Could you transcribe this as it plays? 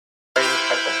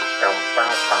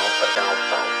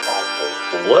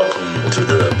Welcome to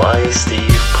the By Steve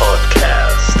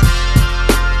podcast.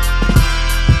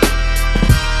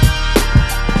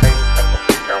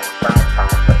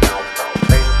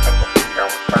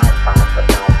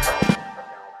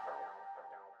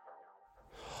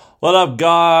 What up,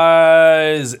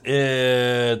 guys?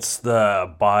 It's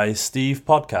the By Steve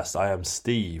podcast. I am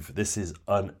Steve. This is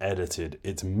unedited.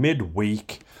 It's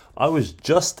midweek. I was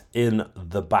just in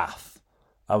the bath.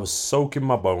 I was soaking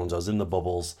my bones. I was in the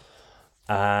bubbles.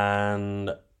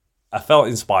 And I felt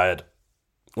inspired.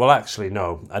 Well, actually,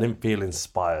 no. I didn't feel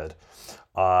inspired.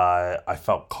 I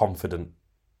felt confident.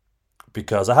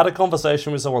 Because I had a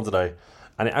conversation with someone today.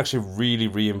 And it actually really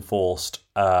reinforced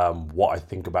what I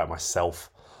think about myself.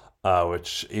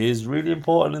 Which is really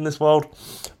important in this world.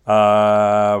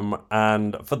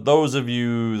 And for those of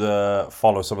you that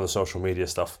follow some of the social media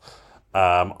stuff,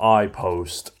 I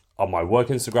post on my work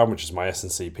Instagram, which is my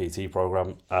S&C PT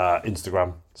program,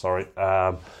 Instagram, sorry.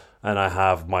 And I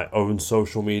have my own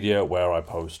social media where I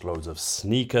post loads of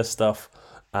sneaker stuff.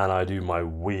 And I do my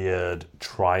weird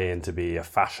trying to be a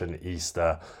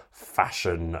fashionista,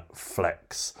 fashion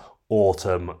flex,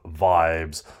 autumn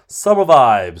vibes, summer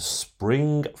vibes,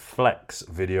 spring flex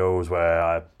videos where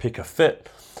I pick a fit,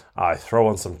 I throw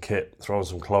on some kit, throw on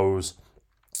some clothes,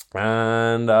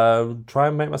 and try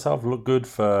and make myself look good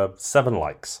for 7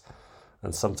 likes.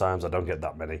 And sometimes I don't get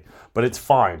that many, but it's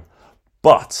fine.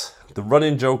 But the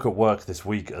running joke at work this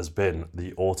week has been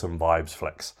the autumn vibes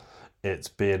flex. It's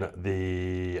been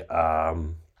the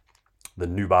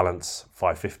New Balance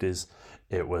 550s.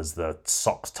 It was the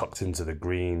socks tucked into the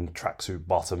green tracksuit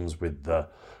bottoms with the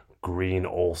green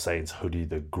All Saints hoodie,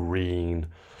 the green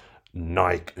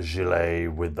Nike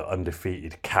gilet with the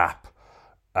undefeated cap,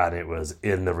 and it was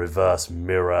in the reverse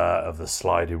mirror of the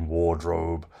sliding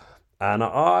wardrobe. And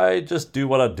I just do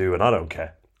what I do, and I don't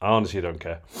care. I honestly don't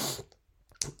care.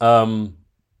 And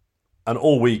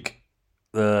all week,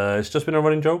 it's just been a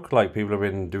running joke. Like, people have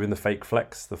been doing the fake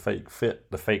flex, the fake fit,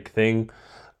 the fake thing.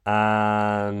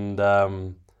 And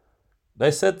they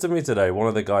said to me today, one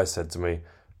of the guys said to me,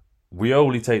 we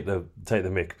only take the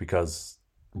mick because,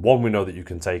 one, we know that you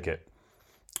can take it,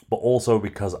 but also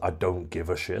because I don't give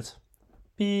a shit.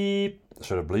 Beep.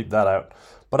 Should have bleeped that out.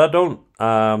 But I don't.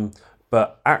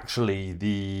 But actually,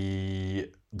 the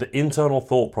internal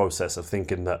thought process of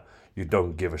thinking that you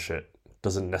don't give a shit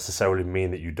doesn't necessarily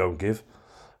mean that you don't give.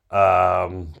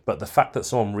 But the fact that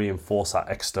someone reinforced that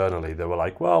externally, they were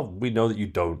like, well, we know that you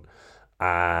don't.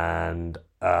 And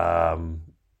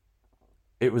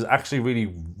it was actually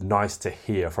really nice to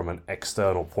hear from an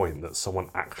external point that someone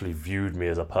actually viewed me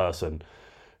as a person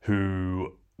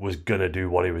who was going to do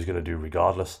what he was going to do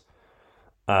regardless.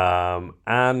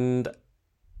 And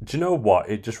do you know what?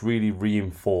 It just really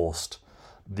reinforced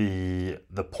the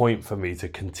point for me to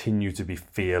continue to be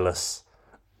fearless.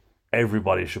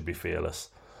 Everybody should be fearless.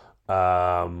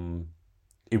 In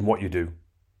what you do,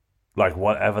 like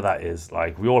whatever that is.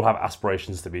 Like, we all have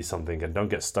aspirations to be something, and don't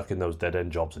get stuck in those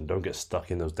dead-end jobs, and don't get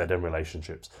stuck in those dead-end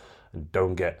relationships, and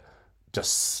don't get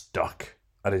just stuck.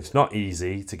 And it's not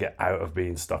easy to get out of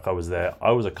being stuck. I was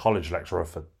a college lecturer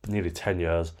for nearly 10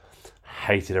 years,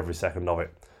 hated every second of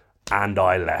it, and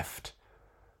I left.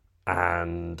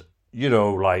 And,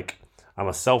 like, I'm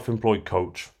a self-employed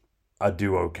coach. I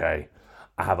do okay.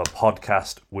 I have a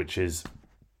podcast which is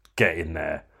getting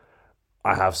there.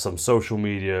 I have some social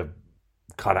media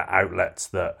kind of outlets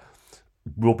that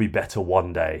will be better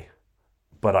one day,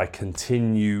 but I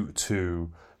continue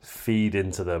to feed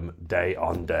into them day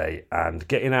on day. And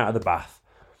getting out of the bath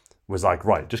was like,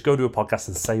 right, just go do a podcast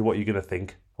and say what you're going to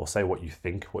think, or say what you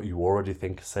think, what you already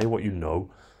think, say what you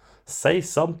know, say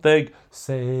something.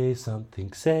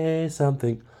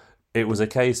 It was a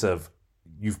case of,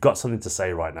 you've got something to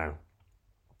say right now.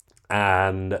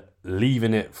 And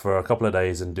leaving it for a couple of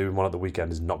days and doing one at the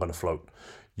weekend is not going to float.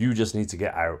 You just need to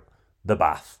get out the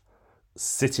bath,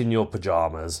 sit in your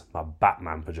pajamas, my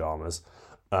Batman pajamas,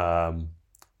 and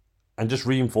just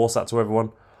reinforce that to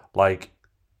everyone. Like,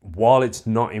 while it's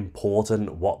not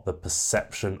important what the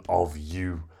perception of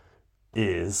you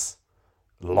is,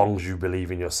 as long as you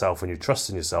believe in yourself and you trust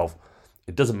in yourself,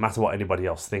 it doesn't matter what anybody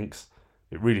else thinks.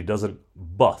 It really doesn't.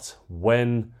 But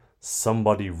when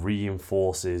somebody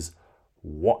reinforces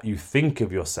what you think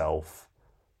of yourself,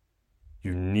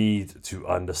 you need to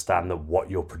understand that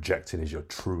what you're projecting is your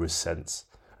truest sense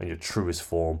and your truest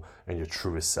form and your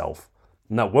truest self.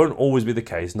 And that won't always be the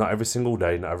case, not every single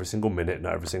day, not every single minute,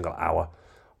 not every single hour.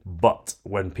 But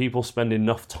when people spend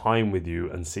enough time with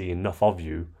you and see enough of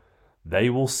you,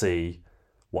 they will see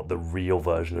what the real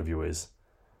version of you is.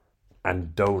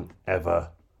 And don't ever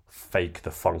fake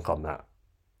the funk on that.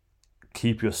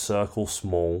 Keep your circle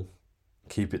small.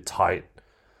 Keep it tight.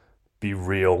 Be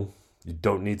real. You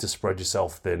don't need to spread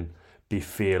yourself thin. Be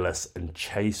fearless and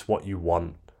chase what you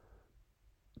want.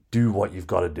 Do what you've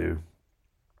got to do.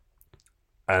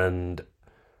 And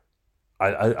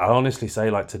I honestly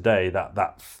say, like today,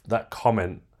 that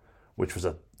comment, which was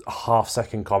a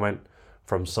half-second comment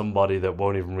from somebody that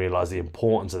won't even realize the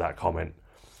importance of that comment,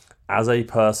 as a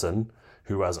person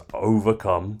who has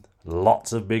overcome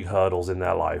lots of big hurdles in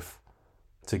their life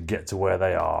to get to where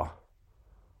they are,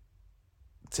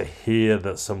 to hear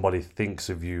that somebody thinks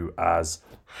of you as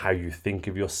how you think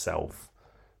of yourself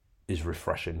is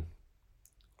refreshing.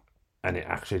 And it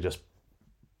actually just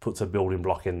puts a building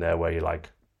block in there where you're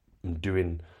like, I'm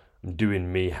doing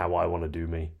me how I want to do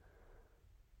me.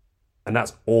 And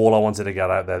that's all I wanted to get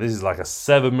out there. This is like a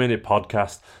 7-minute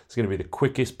podcast. It's going to be the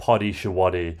quickest poddy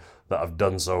shawaddy that I've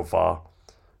done so far.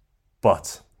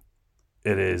 But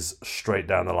it is straight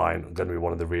down the line going to be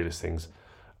one of the realest things.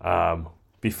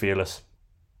 Be fearless.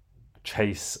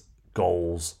 Chase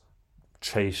goals.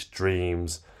 Chase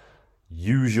dreams.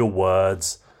 Use your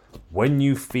words. When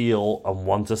you feel and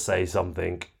want to say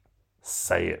something,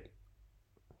 say it.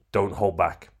 Don't hold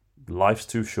back. Life's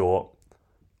too short.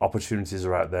 Opportunities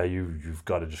are out there. You've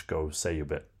got to just go say your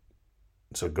bit.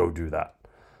 So go do that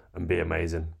and be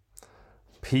amazing.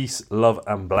 Peace, love,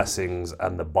 and blessings.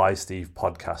 And the By Steve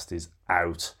podcast is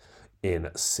out in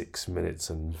 6 minutes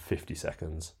and 50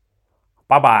 seconds.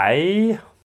 Bye-bye.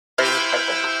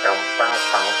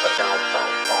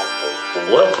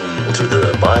 Welcome to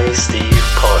the By Steve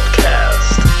podcast.